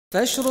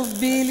فاشرف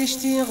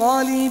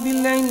بالاشتغال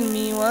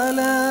بالعلم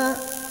ولا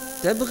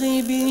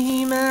تبغي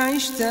به ما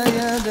عشت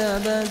يا ذا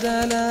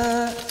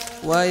بدلا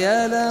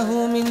ويا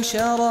له من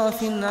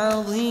شرف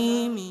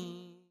عظيم.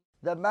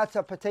 The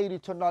matter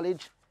pertaining to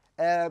knowledge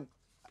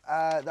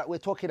that we're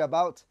talking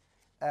about,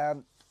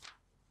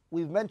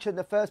 we've mentioned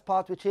the first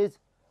part, which is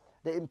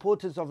the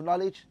importance of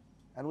knowledge,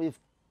 and we've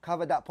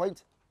covered that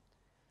point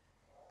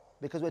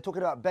because we're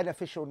talking about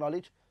beneficial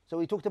knowledge. So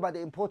we talked about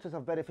the importance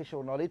of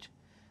beneficial knowledge.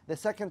 The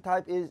second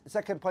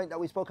point that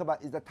we spoke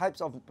about is the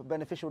types of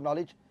beneficial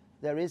knowledge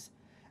there is.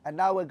 And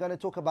now we're going to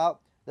talk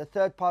about the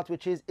third part,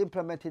 which is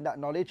implementing that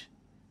knowledge.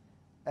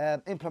 A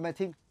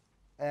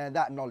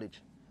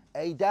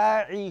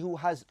da'i who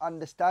has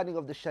understanding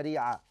of the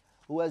Sharia,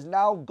 who has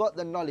now got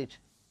the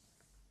knowledge,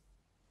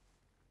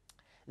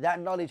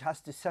 that knowledge has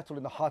to settle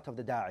in the heart of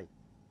the da'i.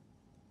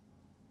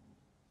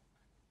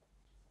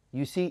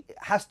 You see, it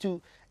has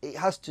to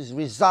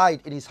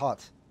reside in his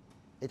heart.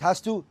 It has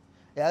to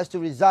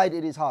reside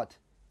in his heart,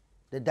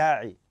 the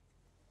da'i.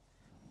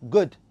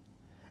 Good.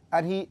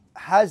 And he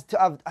has to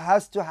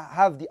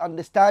have the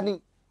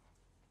understanding.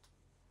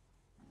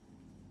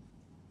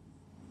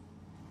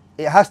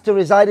 It has to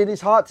reside in his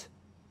heart.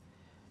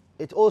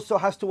 It also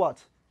has to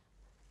what?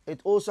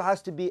 It also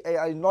has to be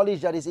a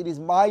knowledge that is in his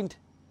mind,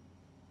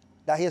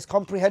 that he has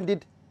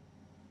comprehended.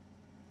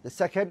 The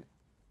second.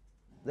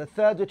 The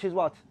third, which is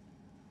what?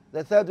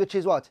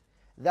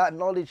 That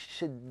knowledge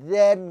should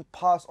then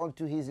pass on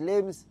to his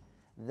limbs.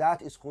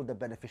 That is called the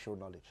beneficial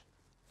knowledge.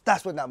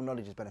 That's when that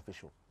knowledge is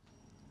beneficial.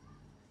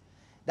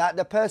 That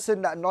the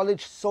person, that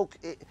knowledge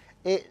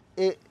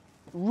it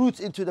roots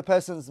into the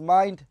person's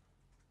mind,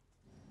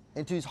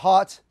 into his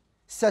heart,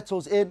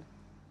 settles in.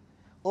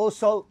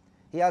 Also,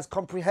 he has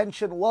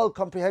comprehension, world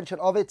comprehension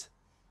of it.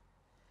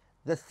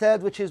 The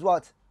third, which is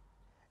what?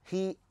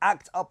 He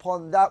acts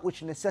upon that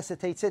which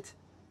necessitates it.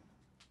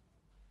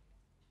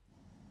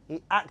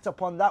 He acts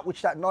upon that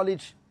which that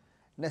knowledge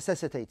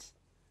necessitates.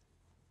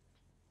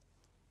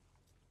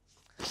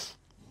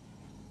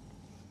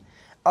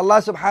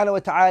 Allah subhanahu wa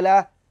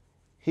ta'ala,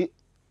 He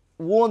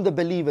warned the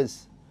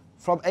believers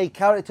from a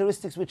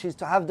characteristics which is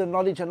to have the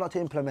knowledge and not to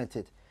implement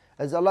it.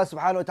 As Allah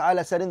subhanahu wa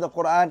ta'ala said in the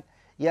Quran,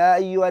 يَا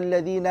أَيُّهَا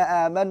الَّذِينَ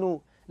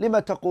آمَنُوا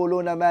لِمَ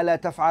تَقُولُونَ مَا لَا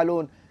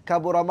تَفْعَلُونَ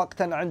كَبُرَ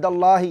مَقْتًا عِنْدَ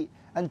اللَّهِ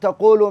أَن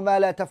تَقُولُوا مَا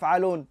لَا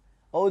تَفْعَلُونَ.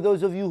 O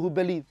those of you who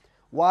believe,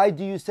 why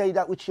do you say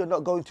that which you're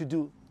not going to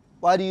do?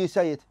 Why do you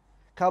say it?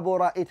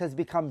 Kabura, it has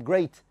become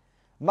great.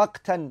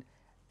 Maqtan,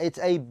 it's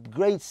a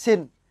great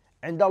sin.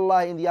 عند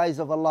الله, in the eyes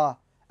of Allah.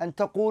 And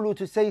taqulu,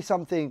 to say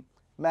something.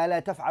 ما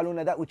لا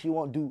تفعلون, that which you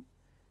won't do.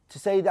 To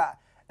say that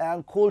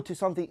and call to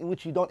something in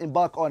which you don't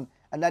embark on,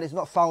 and that is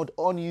not found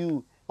on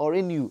you or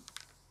in you.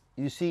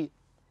 You see,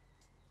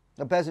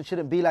 a person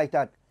shouldn't be like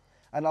that.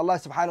 And Allah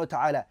subhanahu wa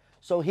ta'ala.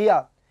 So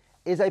here,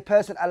 is a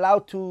person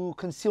allowed to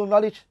conceal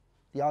knowledge?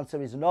 The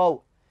answer is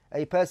no.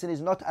 A person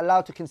is not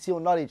allowed to conceal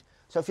knowledge.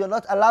 So if you're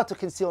not allowed to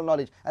conceal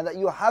knowledge and that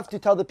you have to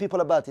tell the people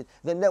about it,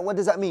 then what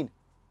does that mean?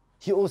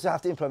 You also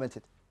have to implement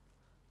it.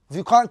 If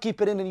you can't keep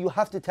it in and you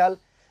have to tell,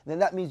 then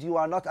that means you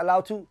are not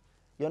allowed to.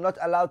 You're not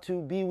allowed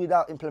to be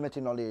without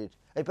implementing knowledge.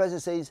 A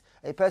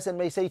person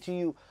may say to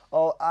you,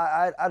 oh,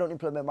 I don't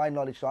implement my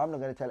knowledge, so I'm not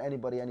going to tell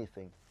anybody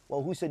anything.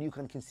 Well, who said you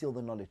can conceal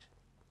the knowledge?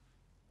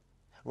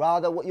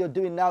 Rather, what you're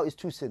doing now is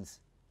two sins.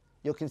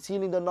 You're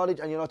concealing the knowledge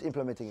and you're not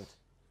implementing it.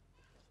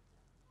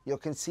 You're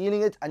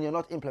concealing it and you're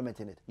not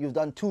implementing it. You've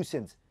done two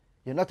sins.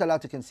 You're not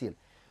allowed to conceal.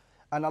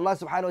 And Allah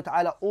subhanahu wa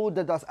ta'ala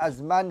ordered us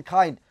as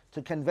mankind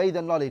to convey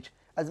the knowledge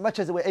as much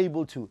as we're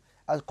able to,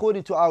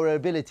 according to our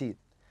ability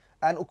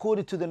and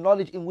according to the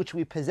knowledge in which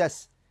we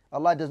possess.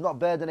 Allah does not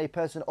burden a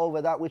person over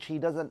that which he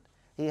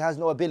has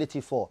no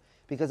ability for.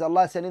 Because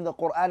Allah said in the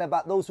Quran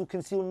about those who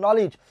conceal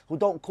knowledge, who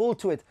don't call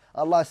to it.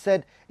 Allah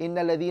said, إِنَّ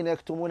الَّذِينَ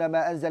يَكْتُمُونَ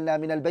مَا أَنزَلْنَا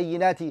مِنَ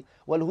الْبَيِّنَاتِ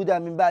وَالْهُدَى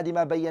مِنْ بَعْدِ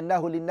مَا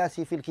بَيَّنَّاهُ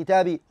لِلنَّاسِ فِي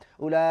الْكِتَابِ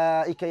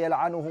أُولَٰئِكَ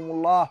يَلْعَنُهُمُ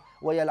اللَّهُ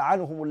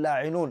وَيَلْعَنُهُمُ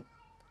اللَّاعِنُونَ.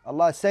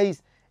 Allah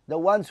says, the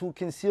ones who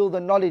conceal the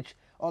knowledge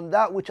on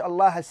that which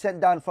Allah has sent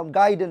down from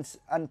guidance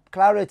and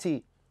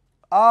clarity,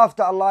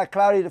 after Allah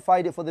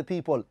clarified it for the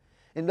people.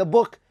 In the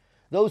book,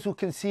 those who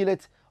conceal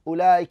it,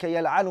 أُولَٰئِكَ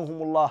يَلْعَنُهُمُ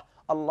اللَّهُ,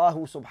 Allah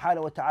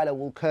subhanahu wa ta'ala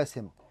will curse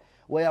him.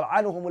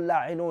 وَيَلْعَنُهُمُ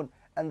اللَّاعِنُونَ,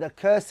 and the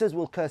curses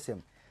will curse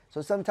him.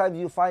 So sometimes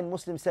you find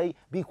Muslims say,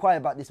 be quiet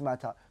about this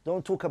matter,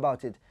 don't talk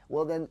about it.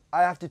 Well then,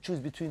 I have to choose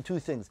between two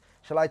things.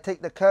 Shall I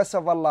take the curse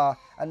of Allah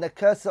and the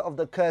curse of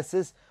the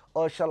curses,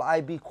 or shall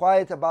I be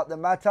quiet about the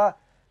matter?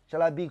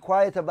 Shall I be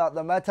quiet about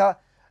the matter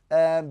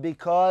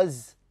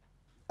because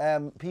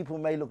people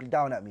may look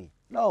down at me?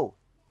 No,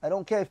 I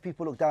don't care if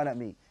people look down at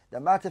me. The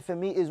matter for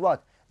me is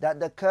what? That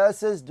the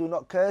curses do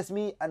not curse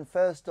me, and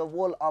first of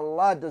all,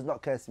 Allah does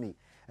not curse me.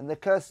 And the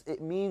curse,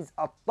 it means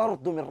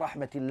الطرد من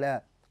رحمة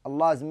الله.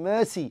 Allah's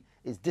mercy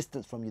is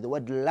distant from you. The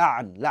word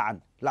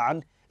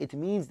la'an, it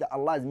means that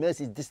Allah's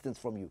mercy is distant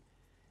from you.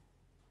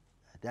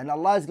 Then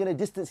Allah is going to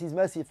distance His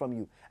mercy from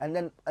you. And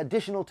then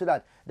additional to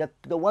that,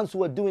 the ones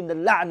who are doing the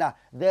la'na,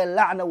 their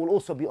la'na will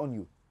also be on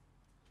you.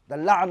 The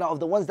la'na of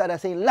the ones that are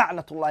saying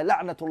la'natullah,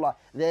 la'natullah,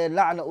 their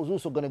la'na is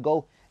also going to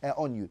go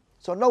on you.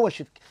 So no one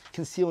should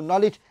conceal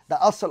knowledge. The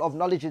asl of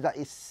knowledge is that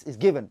is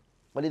given.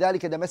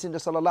 ولذلك the Messenger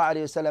sallallahu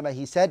alayhi wasallam,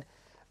 he said,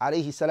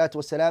 alayhi salatu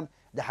wasalam,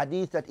 the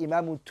hadith that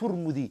Imam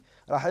Turmudi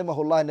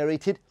rahimahullah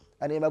narrated,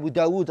 and Imam Abu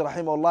Dawood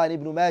rahimahullah and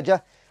Ibn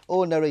Majah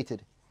all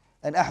narrated,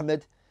 and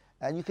Ahmed,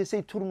 and you can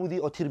say Turmudi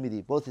or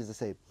Tirmidhi, both is the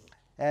same.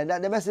 And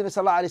that the Messenger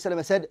sallallahu alayhi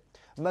wasallam said,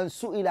 Man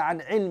su'ila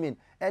an ilmin,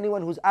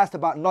 anyone who's asked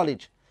about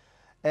knowledge,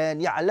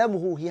 and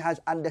ya'lamuhu, he has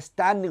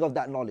understanding of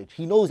that knowledge,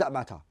 he knows that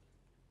matter.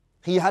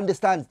 He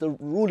understands the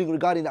ruling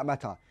regarding that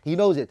matter. He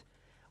knows it.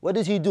 What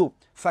does he do?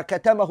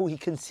 فَكَتَمَهُ, he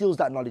conceals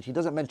that knowledge. He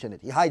doesn't mention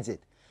it. He hides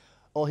it.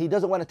 Or he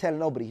doesn't want to tell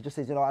nobody. He just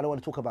says, I don't want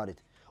to talk about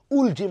it.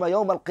 أُلْجِمَ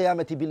يَوْمَ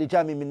الْقِيَامَةِ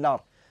بِلِجَامٍ مِّن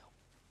نَارٍ.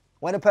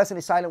 When a person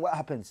is silent, what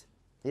happens?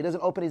 He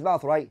doesn't open his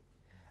mouth, right?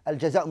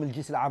 الْجَزَاءُ مِنْ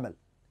جِنْسِ الْعَمَلِ.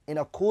 In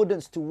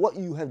accordance to what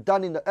you have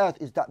done in the earth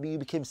is that you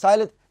became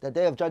silent. The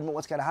day of judgment,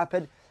 what's going to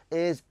happen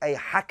is a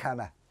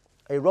hakama.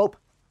 A rope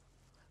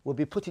will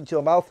be put into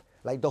your mouth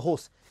like the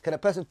horse. Can a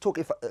person talk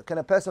if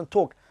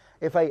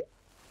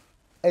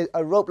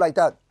a rope like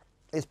that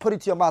is put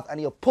into your mouth and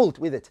you're pulled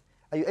with it?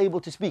 Are you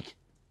able to speak?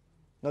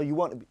 No, you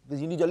won't,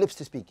 because you need your lips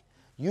to speak.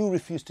 You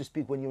refuse to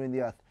speak when you're in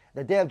the earth.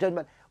 The day of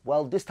judgment,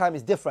 well, this time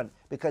is different,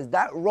 because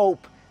that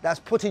rope that's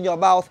put in your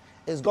mouth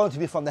is going to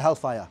be from the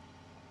hellfire.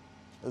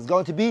 It's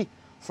going to be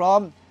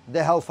from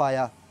the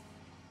hellfire.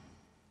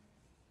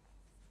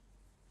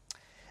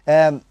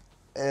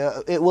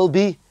 It will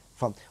be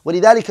from.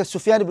 وَلِذَلِكَ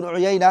سُفْيَانِ بْنُ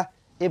عُيَيْنَةَ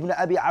Ibn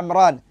Abi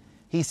Amran,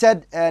 he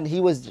said, and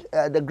he was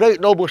the great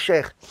noble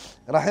Shaykh,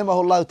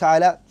 rahimahullah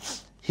ta'ala,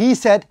 he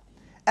said,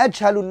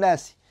 أَجْهَلُ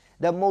النَّاسِ,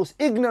 the most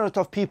ignorant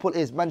of people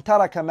is مَنْ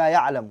تَرَكَ مَا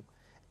يَعْلَمُ.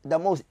 The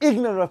most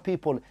ignorant of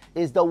people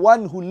is the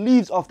one who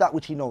leaves off that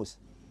which he knows.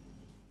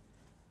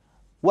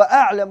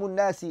 وَأَعْلَمُ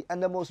النَّاسِ,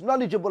 and the most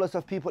knowledgeablest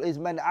of people is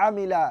مَنْ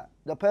عَمِلَ,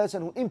 the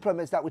person who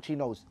implements that which he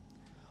knows.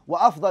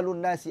 وَأَفْضَلُ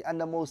النَّاسِ,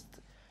 and the most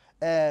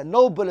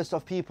noblest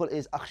of people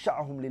is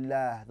أَخْشَعُهُمْ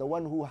لِلَّهِ, the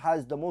one who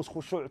has the most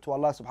khushu' to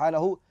Allah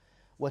subhanahu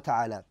wa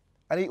ta'ala.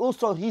 And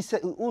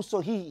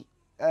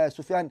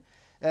Sufyan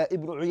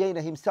ibn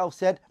Uyayna himself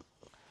said,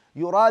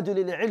 يُرَادُ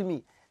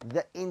لِلْعِلْمِ,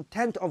 the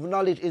intent of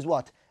knowledge is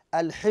what?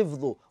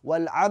 الْحِفْظُ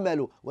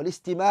وَالْعَمَلُ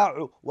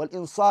وَالْإِسْتِمَاعُ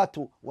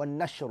وَالْإِنصَاتُ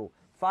وَالنَّشْرُ.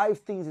 5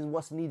 things is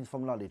what's needed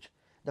from knowledge.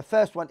 The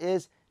first one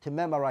is to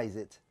memorize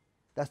it.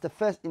 That's the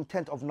first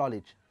intent of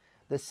knowledge.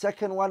 The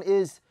second one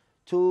is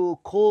to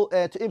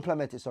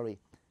implement it.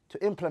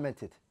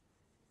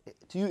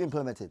 You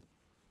implement it.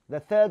 The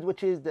third,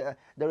 which is the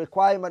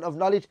requirement of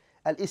knowledge,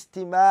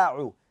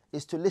 al-istima'u,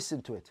 is to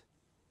listen to it.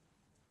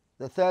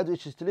 The third,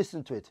 which is to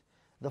listen to it.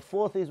 The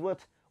fourth is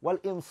what?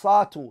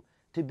 Wal-insatu,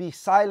 to be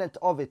silent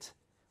of it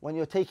when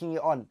you're taking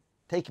it on.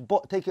 Take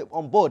it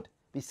on board.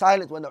 Be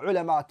silent when the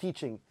ulama are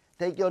teaching.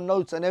 Take your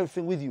notes and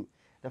everything with you.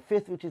 The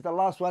fifth, which is the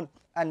last one,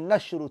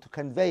 an-nashru, to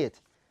convey it,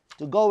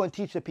 to go and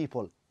teach the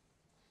people.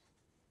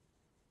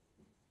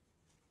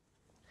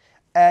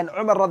 And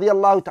Umar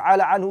radiallahu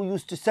ta'ala anhu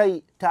used to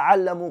say,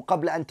 ta'allamu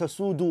qabla an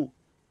tasudu.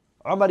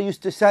 Umar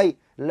used to say,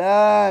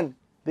 learn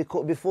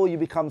before you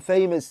become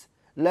famous.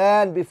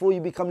 Learn before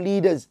you become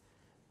leaders.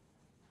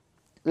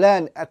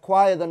 Learn,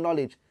 acquire the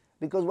knowledge.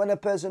 Because when a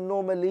person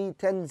normally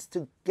tends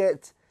to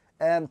get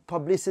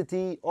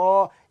publicity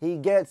or he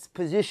gets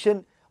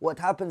position, what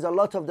happens a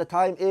lot of the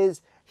time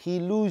is he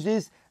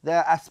loses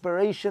the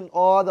aspiration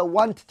or the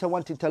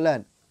wanting to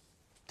learn.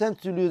 Tends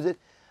to lose it.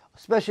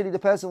 Especially the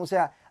person will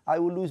say, I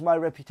will lose my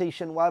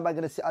reputation. Why am I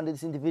going to sit under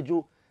this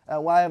individual?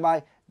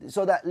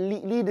 So that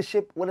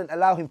leadership wouldn't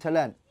allow him to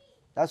learn.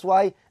 That's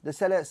why the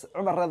Salaf,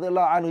 Umar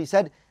radiallahu anhu, he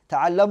said,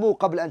 ta'allamu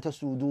qabla an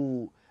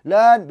tasudu.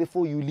 Learn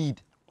before you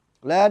lead.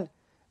 Learn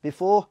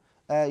before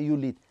you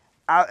lead.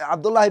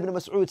 Abdullah ibn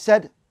Mas'ud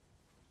said,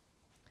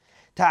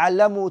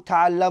 ta'allamu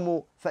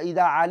ta'allamu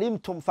fa'idha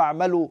alimtum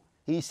fa'amalu.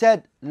 He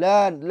said,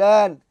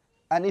 learn,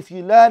 and if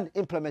you learn,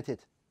 implement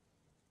it.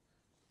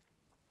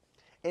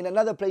 In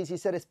another place, he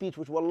said a speech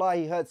which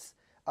wallahi hurts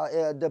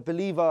the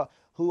believer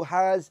who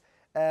has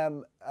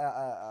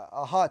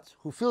a heart,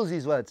 who feels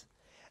these words.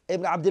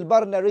 Ibn Abdul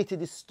Barr narrated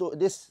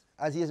this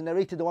as he has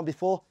narrated the one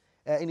before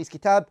in his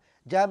kitab,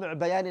 Jami'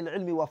 Bayan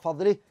al-Ilmi wa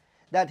Fadlih,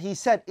 that he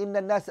said, Inna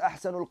an-nas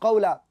ahsanul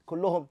qawla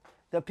kulluhum.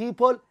 The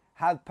people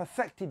have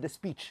perfected the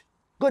speech.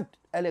 Good,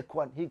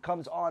 eloquent. He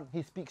comes on,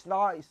 he speaks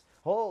nice.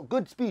 Oh,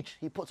 good speech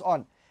he puts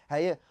on.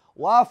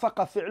 وافق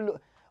فعل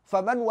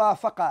فمن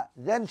وافق,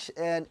 then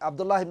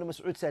Abdullah ibn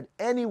Mas'ud said,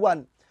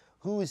 anyone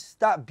who's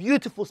that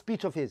beautiful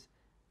speech of his,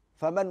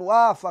 فمن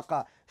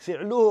وافق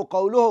فعله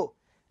قوله,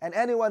 and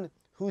anyone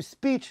whose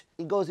speech,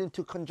 it goes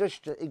into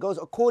congestion, it goes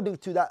according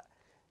to that,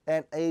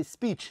 and a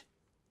speech,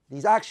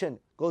 his action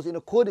goes in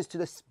accordance to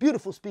this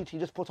beautiful speech he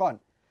just put on.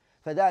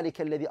 فذلك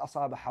الذي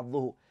أصاب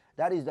حظه,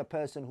 that is the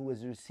person who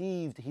has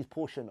received his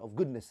portion of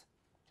goodness.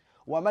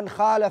 ومن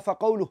خالف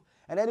قوله,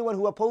 and anyone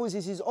who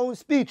opposes his own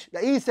speech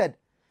that he said,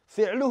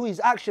 فعله, his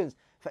actions,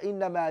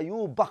 فإنما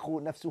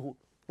يوبخ نفسه,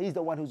 he's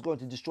the one who's going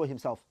to destroy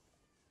himself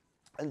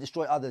and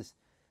destroy others.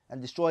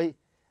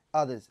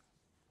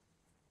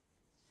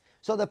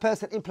 So the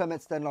person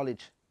implements their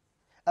knowledge.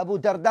 Abu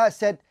Darda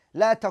said,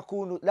 لا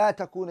تكون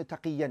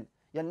تقيا.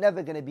 You're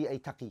never going to be a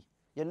taqi.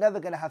 You're never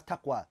going to have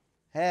taqwa.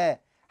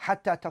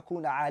 حتى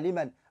تكون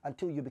عالما,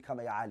 until you become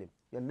a alim.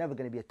 You're never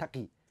going to be a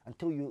taqi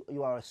until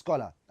you are a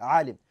scholar, a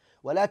alim.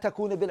 ولا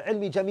تكون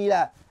بالعلم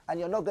جميلا, and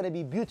you're not going to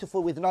be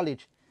beautiful with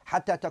knowledge.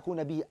 حتى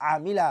تكون به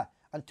عاملا,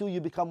 until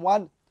you become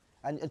one,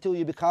 and until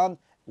you become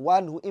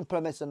one who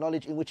implements the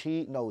knowledge in which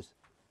he knows.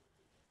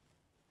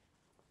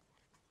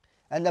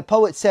 And the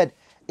poet said,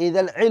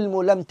 إذا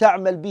العلم لم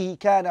تعمل به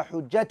كان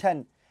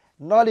حجة.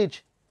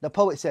 Knowledge, the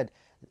poet said,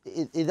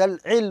 إذا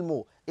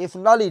العلم, if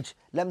knowledge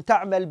لم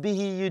تعمل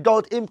به, you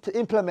don't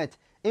implement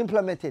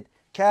it,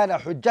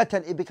 كان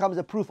حجة, it becomes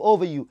a proof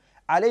over you.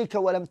 عليك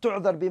ولم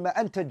تعذر بما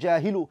أنت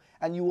جاهل,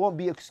 and you won't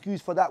be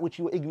excused for that which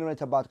you were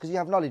ignorant about, because you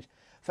have knowledge.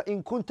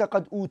 فإن كنت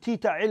قد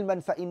أوتيت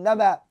علما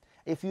فإنما,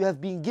 if you have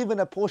been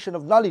given a portion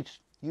of knowledge,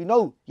 you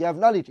know you have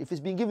knowledge, if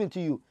it's been given to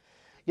you,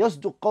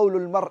 يصدق قول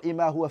المرء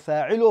ما هو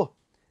فاعله,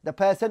 the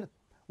person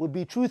would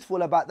be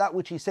truthful about that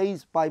which he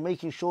says by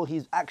making sure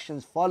his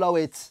actions follow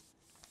it.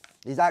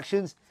 His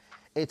actions,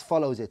 it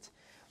follows it.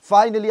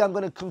 Finally, I'm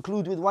going to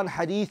conclude with one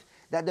hadith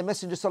that the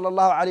Messenger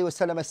sallallahu alaihi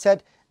wasallam has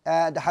said.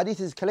 The hadith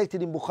is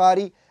collected in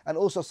Bukhari and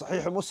also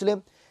Sahih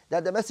Muslim.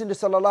 That the Messenger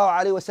sallallahu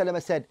alaihi wasallam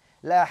has said,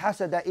 لا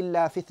حسد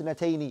إلا في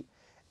اثنتين.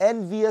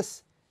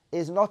 Envious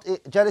is not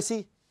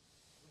jealousy.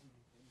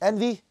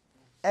 Envy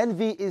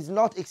is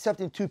not except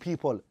in two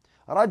people.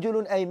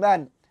 رجل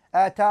أيمان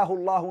آتاه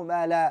الله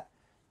مالا.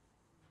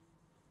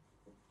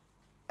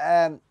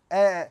 And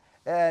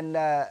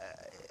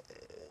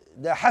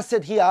the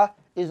hasad here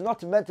is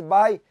not meant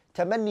by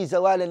tamanni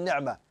zawal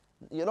al-ni'mah.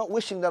 You're not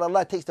wishing that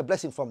Allah takes the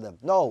blessing from them.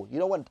 No, you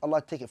don't want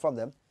Allah to take it from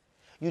them.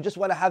 You just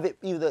want to have it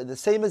either the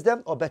same as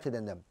them or better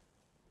than them.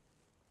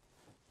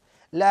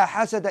 لا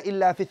حسد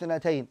إلا في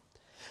اثنتين.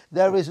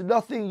 There is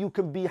nothing you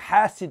can be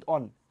hasid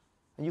on,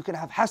 and you can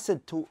have hasad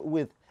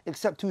with,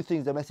 except two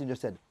things, the Messenger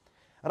said.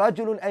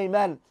 رجل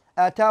أيمان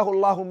آتاه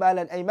الله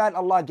مالا. Ayman,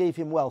 Allah gave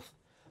him wealth.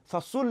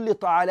 فَسُلِّطَ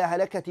عَلَى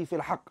هَلَكَتِي فِي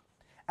الْحَقِّ.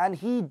 And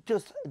he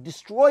just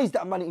destroys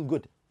that money in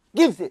good.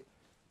 Gives it.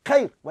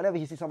 Khair. Whenever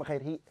he sees some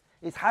khair,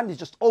 his hand is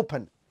just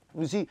open.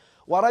 You see,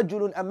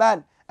 وَرَجُلٌ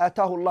أَمَانٍ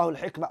آتَاهُ اللَّهُ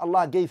الْحِكْمَةِ.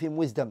 Allah gave him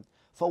wisdom.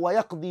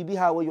 فَوَيَقْضِي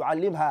بِهَا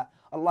وَيُعَلِّمْهَا.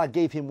 Allah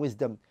gave him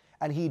wisdom.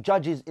 And he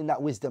judges in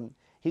that wisdom.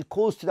 He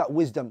calls to that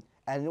wisdom.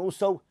 And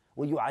also,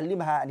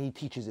 وَيُعَلِّمْهَا, and he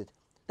teaches it.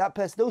 That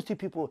person, those two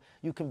people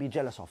you can be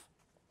jealous of.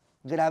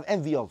 You're going to have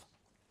envy of.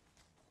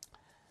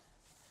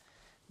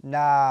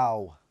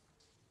 Now,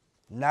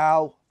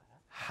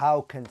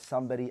 how can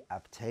somebody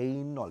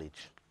obtain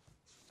knowledge?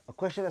 A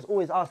question that's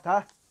always asked,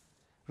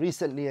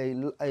 Recently,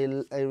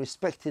 a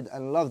respected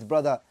and loved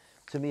brother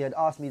to me had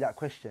asked me that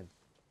question.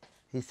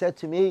 He said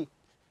to me,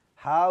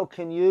 how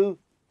can you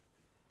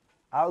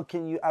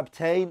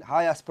obtain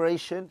high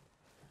aspiration,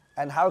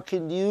 and how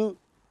can you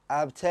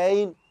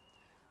obtain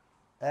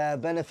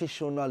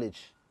beneficial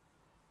knowledge?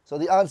 So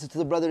the answer to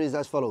the brother is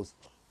as follows.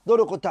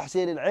 طرق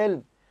تحصيل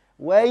العلم,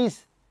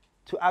 ways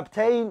to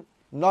obtain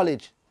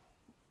knowledge,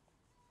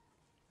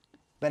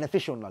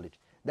 beneficial knowledge.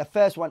 The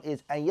first one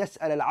is أن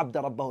يسأل العبد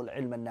ربه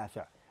العلم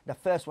النافع. The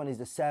first one is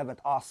the servant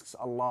asks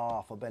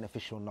Allah for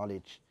beneficial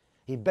knowledge.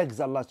 He begs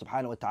Allah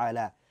subhanahu wa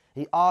ta'ala.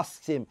 He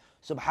asks him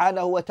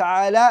subhanahu wa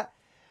ta'ala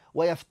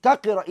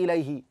ويفتقر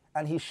إليه,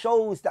 and he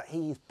shows that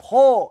he is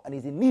poor and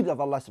is in need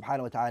of Allah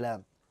subhanahu wa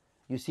ta'ala.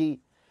 You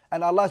see,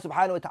 and Allah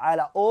subhanahu wa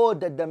ta'ala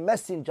ordered the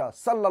messenger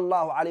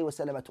sallallahu alayhi wa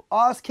sallam to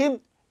ask him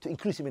to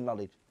increase him in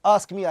knowledge.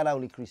 Ask me and I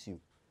will increase you.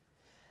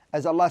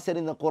 As Allah said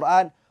in the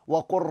Quran,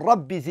 وَقُلْ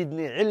رَبِّ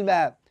زِدْنِي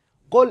عِلْمًا.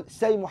 قُلْ,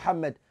 say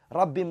Muhammad,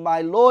 Rabbi,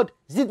 my Lord,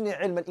 zidni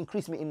ilman,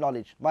 increase me in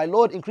knowledge. My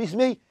Lord, increase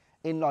me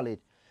in knowledge.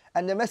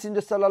 And the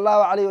Messenger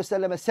sallallahu alayhi wa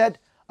sallam said,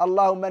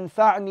 Allahumma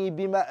anfa'ni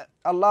bima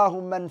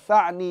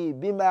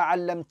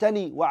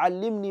 'allamtani wa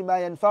 'allimni ma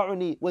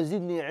yanfa'uni wa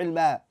zidni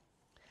ilma.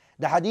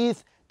 The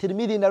hadith,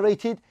 Tirmidhi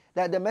narrated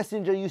that the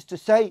Messenger used to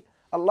say,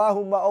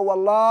 Allahumma, O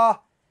Allah,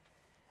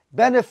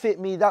 benefit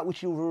me that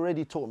which you've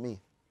already taught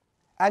me,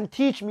 and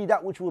teach me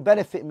that which will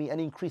benefit me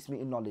and increase me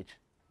in knowledge.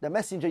 The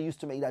Messenger used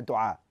to make that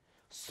dua.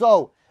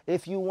 So,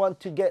 if you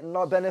want to get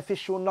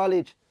beneficial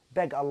knowledge,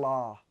 beg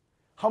Allah.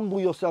 Humble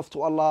yourself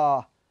to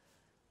Allah.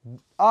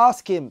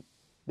 Ask Him,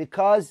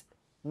 because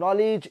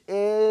knowledge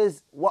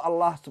is what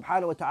Allah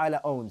subhanahu wa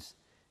ta'ala owns.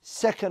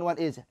 Second one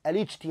is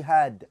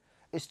al-ijtihad,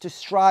 is to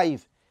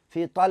strive.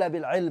 Fi talab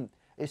al-ilm,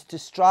 is to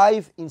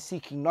strive in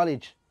seeking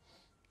knowledge.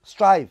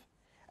 Strive.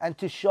 And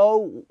to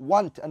show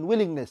want and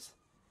willingness.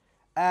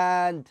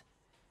 And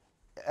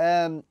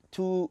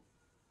to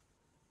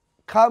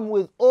come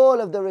with all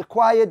of the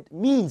required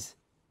means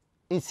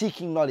in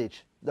seeking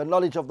knowledge. The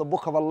knowledge of the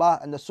Book of Allah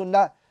and the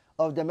Sunnah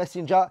of the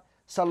Messenger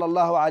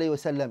sallallahu alayhi wa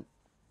sallam.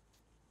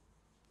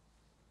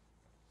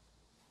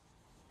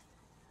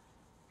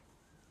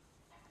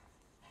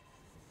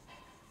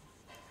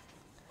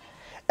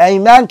 A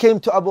man came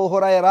to Abu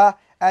Hurairah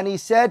and he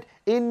said,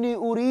 Inni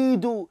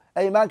uridu.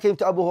 A man came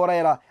to Abu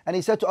Hurairah and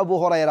he said to Abu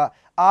Hurairah,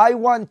 I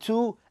want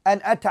to an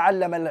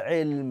ata'allam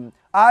al-ilm.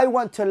 I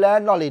want to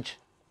learn knowledge.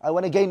 I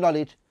want to gain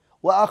knowledge.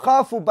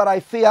 وَأَخَافُ but I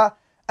fear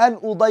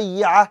أَنْ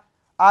أُضَيِّعَ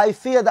I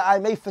fear that I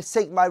may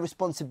forsake my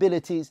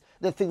responsibilities,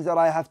 the things that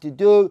I have to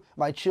do,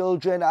 my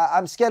children.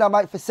 I'm scared I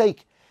might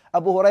forsake.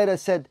 Abu Hurairah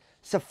said,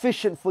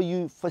 sufficient for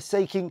you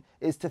forsaking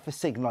is to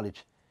forsake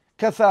knowledge.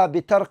 كَفَى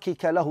بِتَرْكِكَ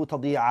لَهُ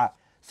تَضِيعًا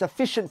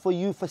Sufficient for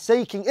you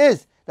forsaking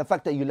is the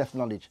fact that you left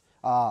knowledge.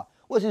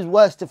 What is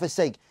worse to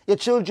forsake? Your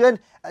children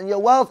and your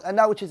wealth and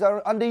that which is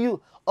under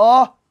you,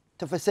 or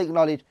to forsake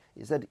knowledge?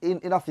 He said,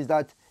 enough is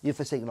that you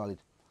forsake knowledge.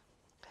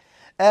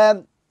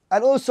 And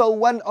also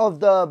one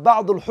of the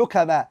بَعْضُ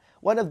الْحُكَمَةِ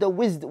one of the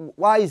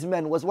wise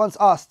men was once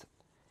asked.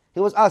 He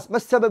was asked, مَا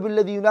السَّبَبُ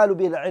الَّذِي يُنَالُ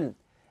بِهِ الْعِلْمِ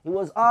He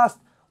was asked,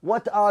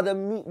 what are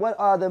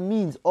the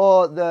means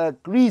or the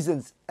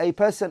reasons a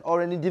person or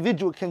an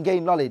individual can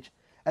gain knowledge?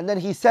 And then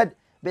he said,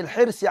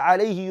 بِالْحِرْسِ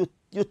عَلَيْهِ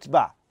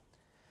يُتْبَعْ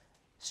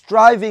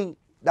Striving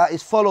that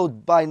is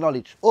followed by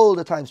knowledge, all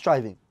the time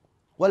striving.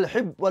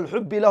 وَالْحُبِّ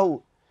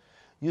لَهُ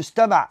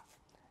يُسْتَمَعْ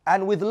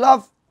And with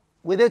love,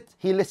 with it,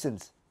 he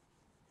listens.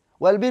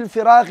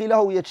 وَالْبِالْفِرَاغِ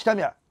لَهُ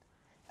يَجْتَمِعْ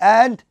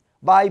And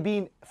by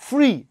being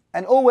free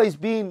and always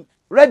being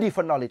ready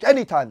for knowledge.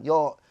 Anytime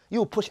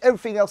you push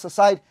everything else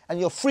aside and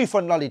you're free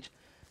for knowledge,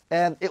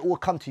 and it will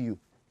come to you.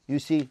 You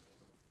see.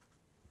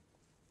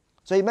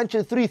 So he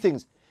mentioned three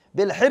things.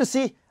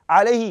 بِالْحِرْسِ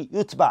عَلَيْهِ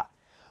يُتْبَعْ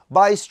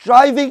By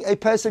striving, a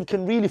person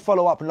can really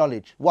follow up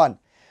knowledge. 1.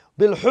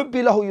 بِالْحُبِّ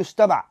لَهُ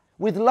يُسْتَمَعْ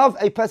With love,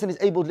 a person is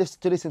able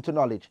to listen to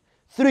knowledge.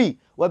 3.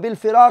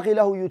 وَبِالْفِرَاغِ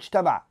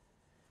لَهُ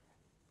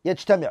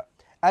يَجْتَمِعْ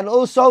And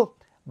also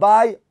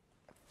by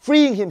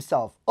freeing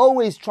himself,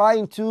 always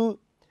trying to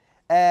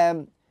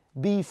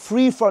be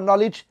free for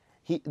knowledge,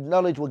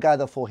 knowledge will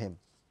gather for him.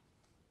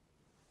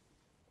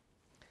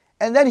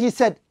 And then he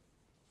said,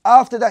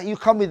 after that you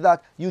come with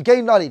that, you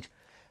gain knowledge.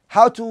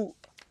 How to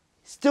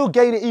still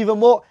gain it even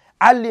more?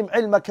 عَلِّمْ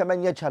عِلْمَكَ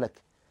مَنْ يَجْهَلَكَ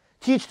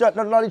Teach that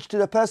knowledge to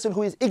the person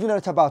who is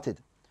ignorant about it.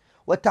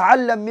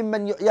 وَتَعَلَّمْ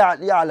مِمَّنْ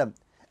يَعْلَمْ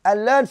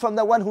And learn from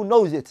the one who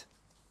knows it.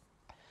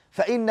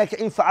 فَإِنَّكَ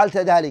إِنْ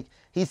فَعَلْتَ ذَلِكَ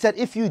He said,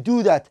 if you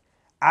do that,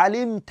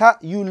 عَلِمْتَ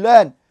You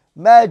learn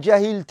مَا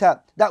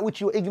جَهِلْتَ That which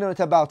you are ignorant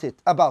about.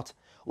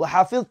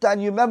 وَحَفِظْتَ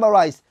And you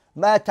memorize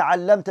مَا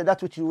تَعَلَّمْتَ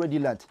That which you already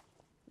learnt.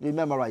 You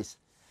memorize.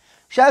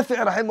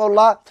 Shafi'i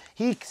rahimahullah,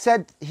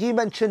 he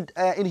mentioned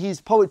in his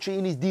poetry,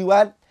 in his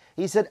diwan,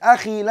 he said,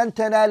 أخي لن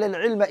تنال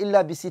العلم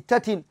إلا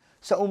بستة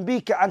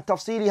سأنبيك عن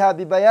تفصيلها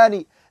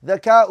ببيان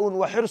ذكاء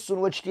وحرص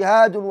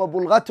واجتهاد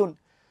وبلغة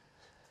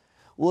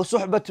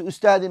وصحبة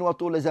أستاذ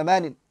وطول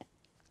زمان.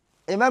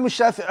 Imam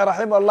Shafi'i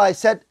rahimahullah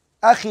said,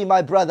 أخي,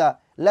 my brother,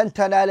 لن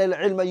تنال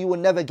العلم You will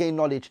never gain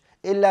knowledge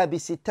إلا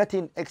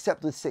بستة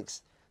except with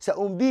 6.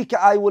 سأنبيك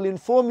I will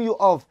inform you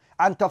of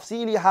عن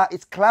تفصيلها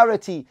its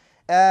clarity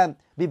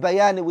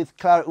ببيان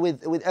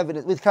with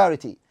evidence, with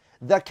clarity.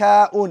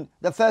 ذكاء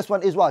The first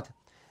one is what?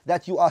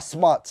 That you are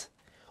smart.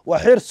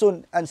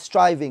 وحرص And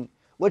striving.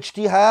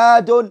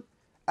 واجتهاد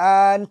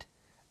And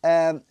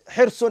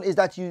حرص is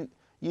that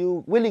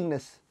you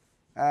willingness.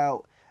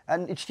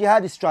 And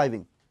ijtihad is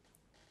striving.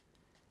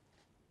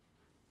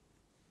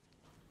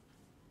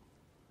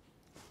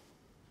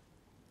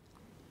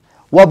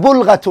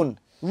 وبلغة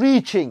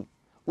Reaching.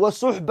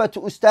 وصحبة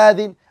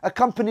أستاذ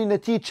Accompanying a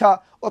teacher.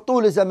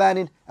 وطول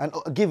زمان And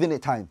giving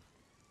it time.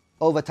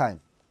 Over time.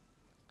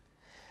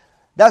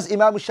 That's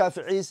Imam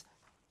Shafi'i's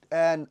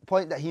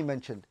point that he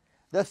mentioned.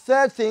 The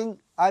third thing,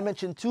 I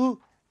mentioned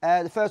two.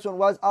 The first one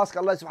was ask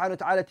Allah subhanahu wa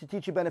ta'ala to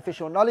teach you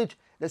beneficial knowledge.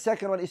 The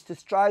second one is to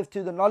strive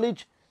to the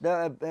knowledge.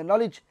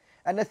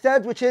 And the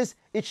third, which is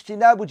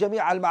اجتناب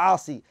جميع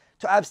المعاصي,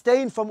 to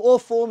abstain from all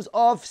forms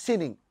of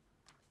sinning,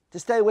 to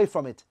stay away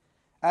from it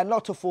and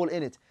not to fall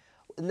in it.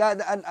 And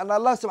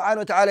Allah subhanahu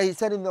wa ta'ala, He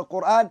said in the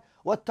Quran,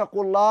 وَاتَّقُوا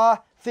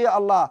اللَّهِ Fear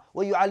Allah,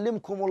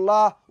 وَيُعَلِّمْكُمُ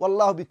اللَّهِ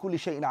وَاللَّهُ بِكُلِّ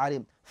شَيْءٍ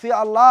عَلِيمٌ Fear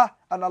Allah,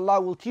 and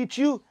Allah will teach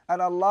you,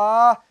 and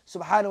Allah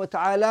subhanahu wa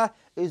ta'ala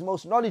is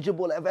most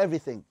knowledgeable of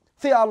everything.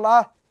 Fear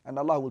Allah, and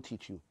Allah will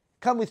teach you.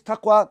 Come with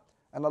taqwa,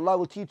 and Allah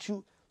will teach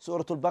you.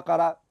 Surah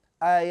Al-Baqarah,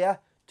 ayah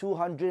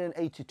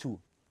 282.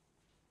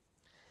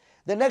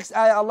 The next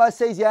ayah, Allah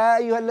says, Ya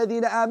ayyuha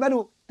alladhina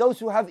amanu, those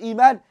who have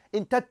iman,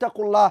 in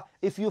tattaqullah,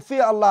 if you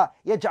fear Allah,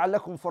 yaj'al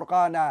lakum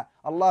furqana,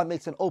 Allah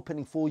makes an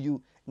opening for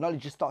you.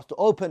 Knowledge starts to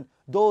open,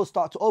 doors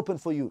start to open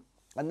for you.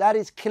 And that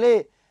is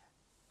clear,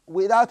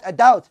 without a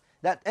doubt,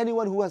 that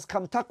anyone who has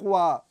come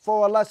taqwa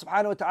for Allah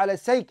subhanahu wa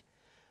ta'ala's sake,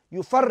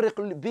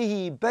 يُفَرِّقْ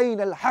بِهِ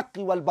بَيْنَ الْحَقِّ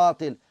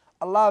وَالْبَاطِلِ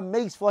Allah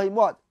makes for him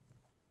what?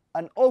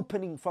 An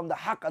opening from the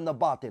haqq and the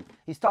batil.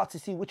 He starts to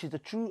see which is the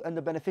true and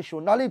the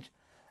beneficial knowledge,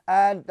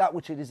 and that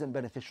which it isn't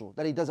beneficial,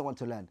 that he doesn't want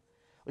to learn.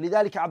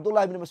 ولذلك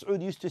Abdullah ibn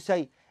Mas'ud used to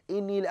say,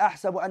 إِنِّي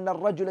لَأَحْسَبُ أَنَّ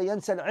الرَّجُلَ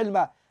يَنْسَى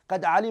الْعِلْمَ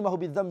قَدْ عَلِمَهُ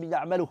بِالذَّنْبِ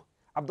يَعْمَلُهُ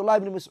Abdullah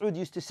ibn Mas'ud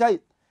used to say,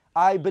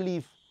 I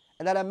believe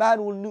that a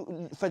man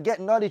will forget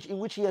knowledge in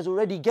which he has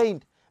already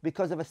gained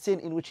because of a sin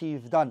in which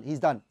he's done.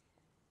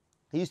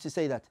 He used to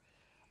say that.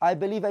 I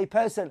believe a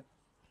person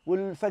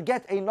will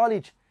forget a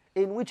knowledge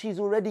in which he's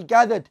already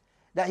gathered,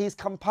 that he's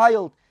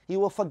compiled. He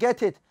will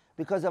forget it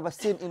because of a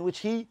sin in which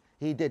he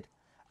did.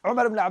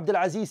 Umar ibn Abdul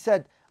Aziz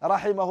said,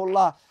 رحمه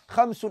الله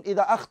خمس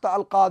إذا أخطأ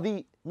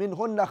القاضي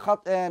منهن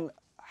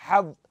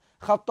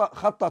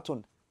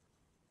خطة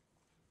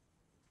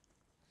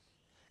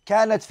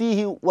كانت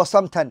فيه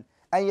وصمتا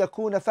أن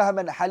يكون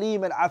فهما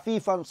حليما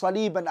عفيفا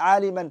صليبا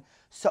عالما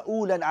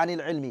سؤولا عن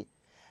العلم.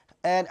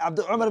 And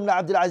Umar Ibn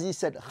AbdulAziz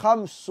said,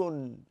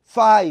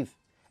 five,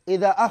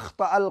 إذا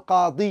أخطأ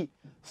القاضي,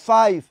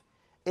 five,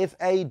 if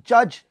a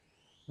judge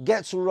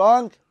gets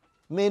wrong,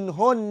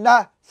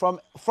 minhunna,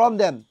 from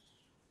them,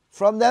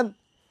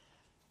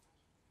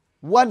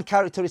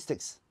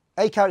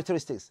 a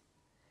characteristics,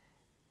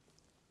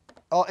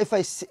 or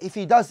if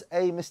he does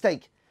a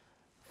mistake,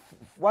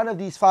 one of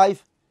these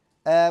five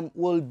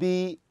will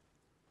be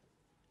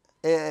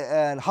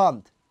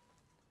harmed.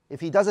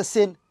 If he does a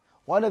sin,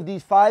 one of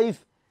these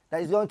five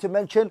that he's going to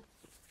mention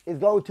is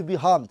going to be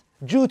harmed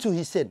due to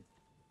his sin.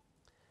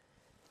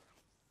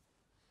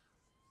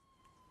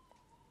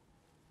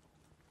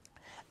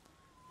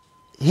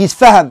 His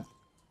fahm,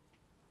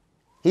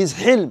 his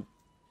hilm,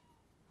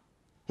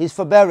 his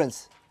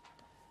forbearance,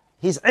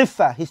 his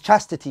iffa, his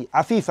chastity,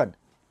 afifan.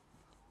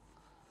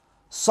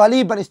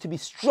 Saliban is to be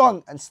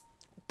strong and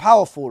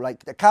powerful,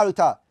 like the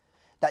character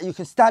that you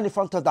can stand in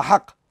front of the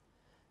haqq.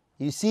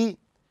 You see,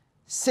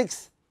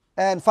 6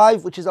 and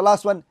 5, which is the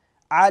last one,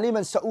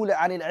 aliman sa'ula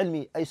anil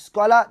ilmi, a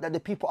scholar that the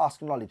people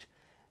ask knowledge.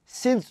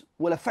 Sins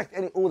will affect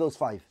all those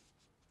 5.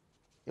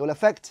 It will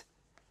affect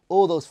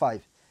all those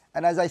 5.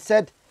 And as I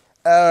said,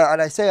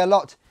 and I say a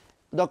lot,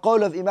 the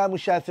qawl of Imam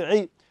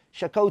Shafi'i,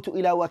 شكوت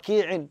إلى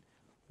وكيع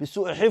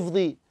بسوء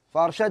حفظي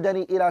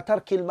فأرشدني إلى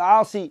ترك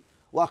المعاصي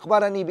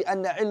وأخبرني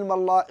بأن علم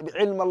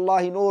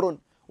الله نور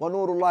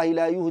ونور الله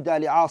لا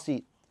يهدى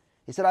لعاصي.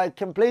 He said, I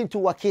complained to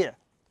Waki',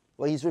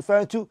 where he's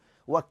referring to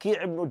Waki'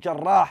 ibn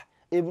Jarrah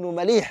ibn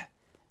Malih,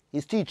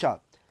 his teacher.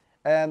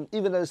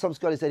 Even though some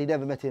scholars said he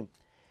never met him.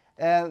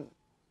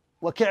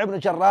 Waki' ibn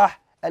Jarrah,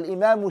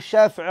 Al-Imam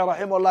Shafi'i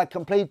rahimahullah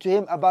complained to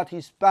him about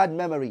his bad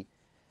memory.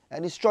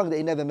 And it's strong that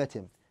he never met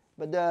him.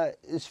 But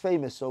it's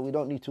famous, so we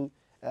don't need to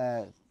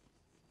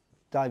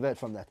divert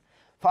from that.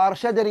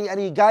 فَأَرْشَدَنِي, and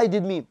he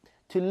guided me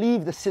to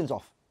leave the sins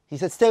off. He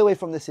said, stay away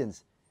from the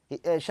sins.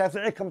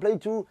 Shafi'i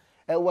complained to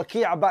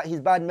Waki' about his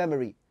bad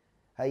memory.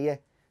 The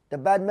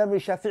bad memory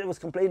Shafi'i was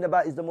complaining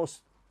about is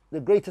the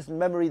greatest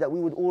memory that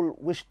we would all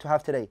wish to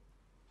have today.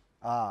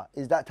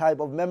 Is that type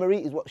of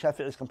memory is what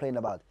Shafi'i is complaining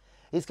about.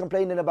 He's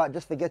complaining about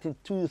just forgetting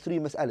 2 or 3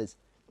 mas'alas.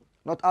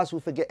 Not us who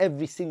forget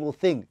every single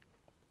thing.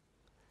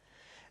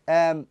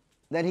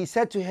 Then he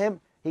said to him,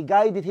 he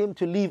guided him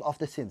to leave off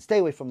the sins, stay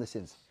away from the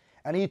sins.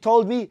 And he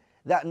told me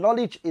that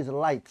knowledge is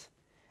light.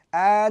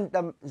 And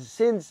the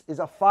sins is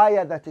a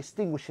fire that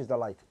extinguishes the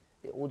light.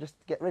 It will just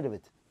get rid of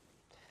it.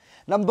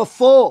 Number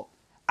 4,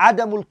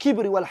 عدم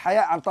الكبر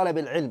والحياء عن طلب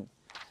العلم.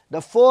 The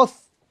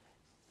 4th,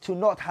 to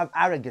not have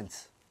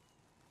arrogance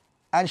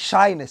and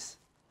shyness.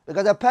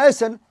 Because a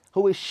person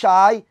who is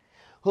shy,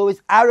 who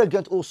is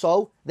arrogant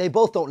also, they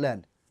both don't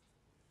learn.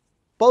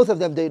 Both of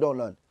them, they don't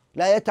learn.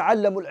 لا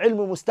يتعلم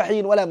العلم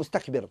مستحي ولا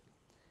مستكبر.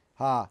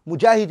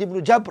 Mujahid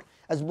ibn Jabr,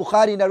 as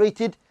Bukhari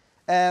narrated,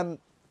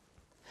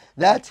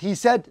 that he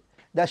said,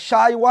 the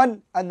shy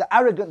one and the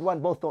arrogant one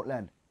both don't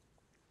learn.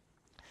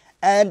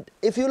 And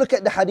if you look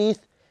at the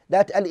hadith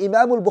that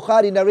Al-Imam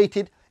al-Bukhari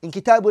narrated in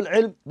Kitab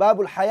al-Ilm, Bab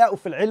al-Haya'u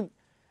fil Ilm,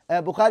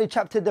 Bukhari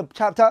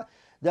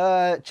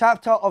the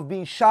chapter of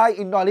being shy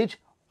in knowledge,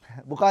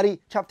 Bukhari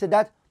chapter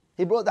that,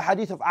 he brought the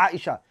hadith of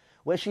Aisha,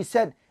 where she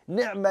said,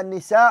 نِعْمَ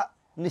النِّسَاء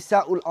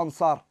نِسَاءُ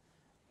الْأَنصَارِ.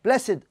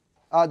 Blessed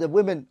are the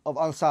women of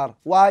Ansar.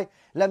 Why?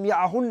 لم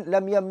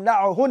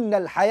يمنعهن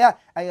الحياء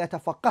أن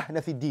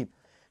يتفقهن في الدين.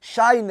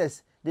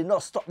 Shyness did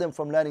not stop them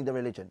from learning the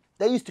religion.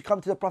 They used to come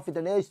to the Prophet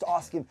and they used to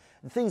ask him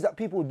the things that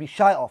people would be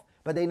shy of,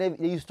 but they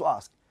used to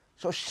ask.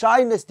 So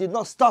shyness did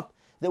not stop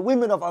the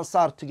women of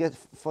Ansar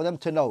for them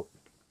to know.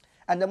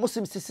 And the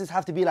Muslim sisters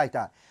have to be like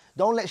that.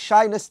 Don't let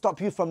shyness stop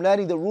you from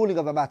learning the ruling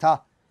of a matter.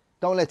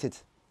 Don't let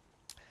it.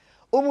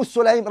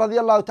 Sulaym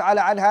radiyallahu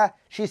ta'ala anha,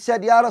 she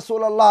said, Ya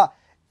Rasulullah,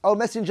 O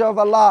Messenger of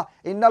Allah,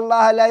 Inna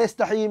Allah la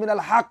yastahi min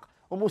al-haq.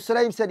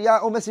 Sulaym said,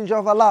 O Messenger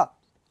of Allah,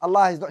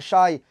 Allah is not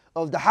shy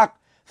of the haqq.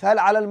 فهل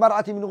على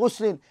المرأة من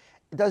غسل?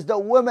 Does the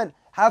woman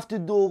have to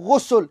do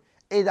ghusl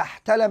إذا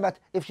احتلمت,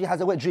 if she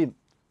has a wet dream?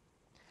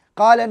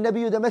 قال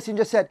النبي, the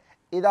messenger said,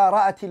 إذا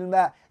رأت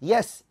الماء,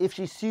 yes, if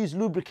she sees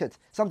lubricant,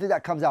 something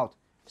that comes out.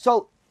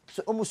 So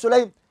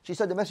Sulaym, she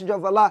said, the Messenger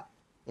of Allah,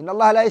 إن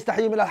الله لا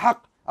يستحي من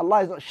الحق,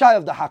 Allah is not shy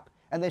of the haqq.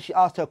 And then she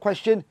asked her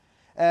question,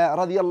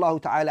 رضي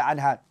الله تعالى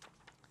عنها.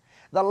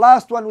 The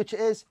last one, which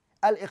is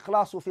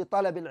الإخلاص في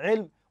طلب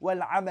العلم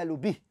والعمل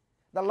به.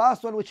 The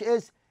last one, which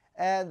is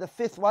the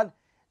 5th one,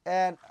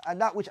 and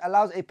that which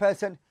allows a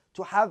person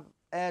to have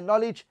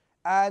knowledge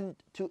and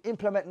to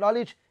implement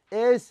knowledge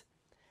is,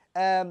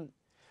 and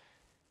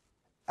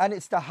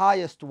it's the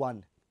highest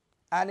one,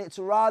 and it's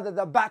rather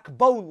the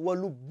backbone,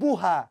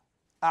 وَلُبُّهَا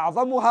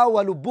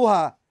أَعْظَمُهَا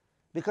وَلُبُّهَا,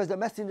 because the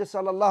Messenger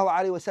sallallahu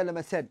alaihi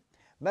wasallam said,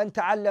 مَنْ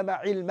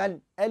تَعَلَّمَ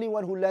عِلْمًا,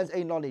 anyone who learns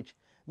a knowledge,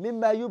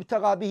 مِمَّا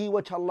يُبْتَغَى بِهِ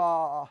وَجْهَ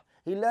اللَّهِ,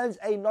 he learns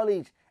a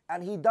knowledge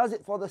and he does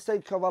it for the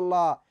sake of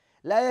Allah.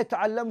 لا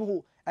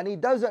يتعلمه and he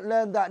doesn't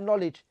learn that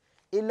knowledge,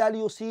 إِلَّا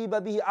لِيُصِيبَ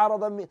بِهِ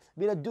عَرَضًا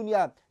مِنَ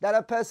الدُّنْيَا, that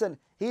a person,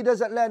 he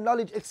doesn't learn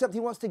knowledge except he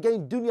wants to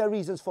gain dunya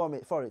reasons for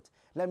it.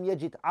 لَمْ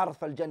يَجِدْ عَرْفَ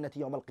الْجَنَّةِ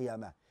يَوْمَ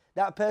الْقِيَامَةِ.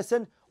 That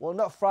person will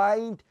not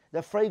find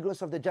the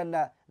fragrance of the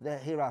Jannah the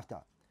hereafter.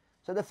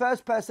 So the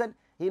first person,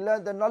 he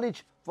learned the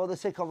knowledge for the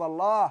sake of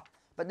Allah.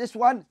 But this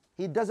one,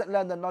 he doesn't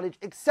learn the knowledge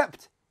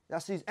except,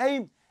 that's his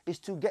aim, is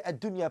to get a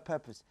dunya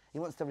purpose. He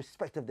wants the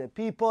respect of the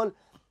people.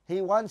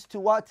 He wants to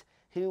what?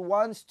 He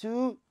wants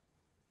to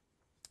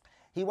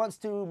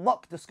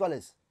mock the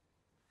scholars.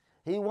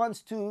 He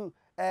wants to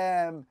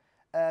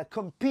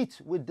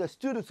compete with the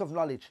students of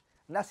knowledge.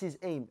 And that's his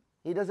aim.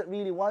 He doesn't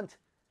really want,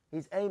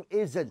 his aim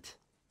isn't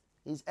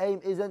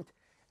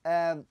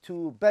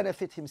to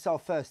benefit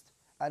himself first,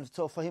 and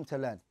so for him to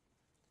learn.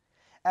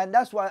 And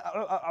that's why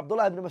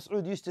Abdullah ibn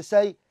Mas'ud used to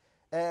say,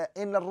 إِنَّ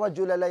الرَّجُلَ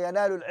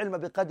لَيَنَالُ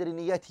الْعِلْمَ بِقَدْرِ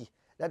نِيَّتِهِ,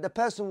 that the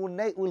person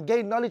will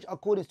gain knowledge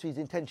according to his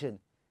intention.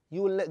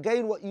 You will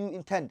gain what you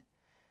intend.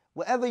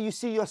 Whatever you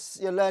see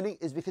you're learning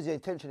is because your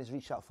intention is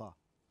reached out far.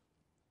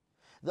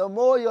 The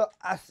more your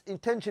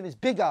intention is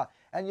bigger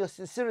and your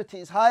sincerity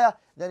is higher,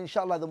 then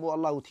inshallah the more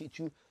Allah will teach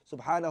you,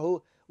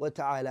 subhanahu wa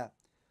ta'ala.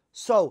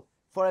 So,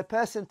 for a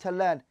person to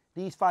learn,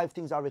 these 5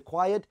 things are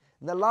required.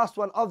 And the last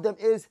one of them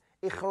is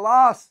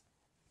ikhlas,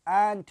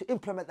 and to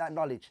implement that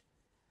knowledge.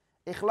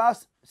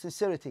 Ikhlas,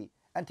 sincerity.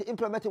 And to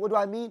implement it, what do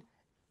I mean?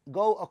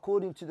 Go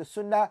according to the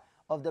sunnah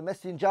of the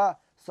Messenger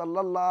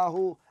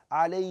sallallahu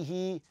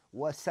alayhi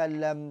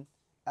wasallam.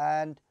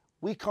 And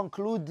we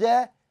conclude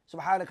there.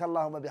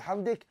 Subhanakallahumma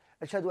bihamdik.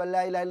 Ashhadu an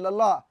la ilaha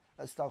illallah.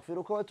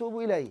 Astaghfiruka wa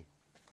atubu ilayh.